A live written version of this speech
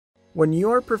When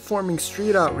you are performing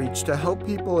street outreach to help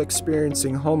people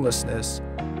experiencing homelessness,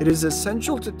 it is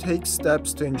essential to take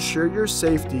steps to ensure your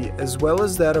safety as well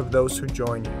as that of those who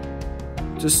join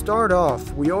you. To start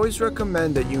off, we always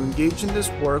recommend that you engage in this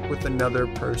work with another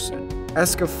person.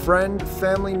 Ask a friend,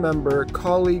 family member,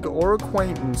 colleague, or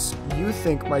acquaintance you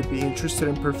think might be interested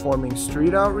in performing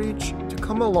street outreach to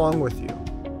come along with you.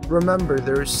 Remember,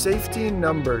 there is safety in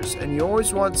numbers, and you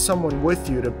always want someone with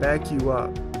you to back you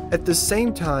up. At the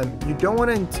same time, you don't want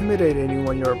to intimidate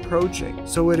anyone you're approaching,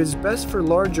 so it is best for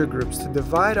larger groups to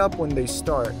divide up when they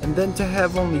start, and then to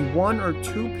have only 1 or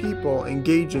 2 people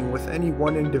engaging with any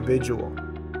one individual.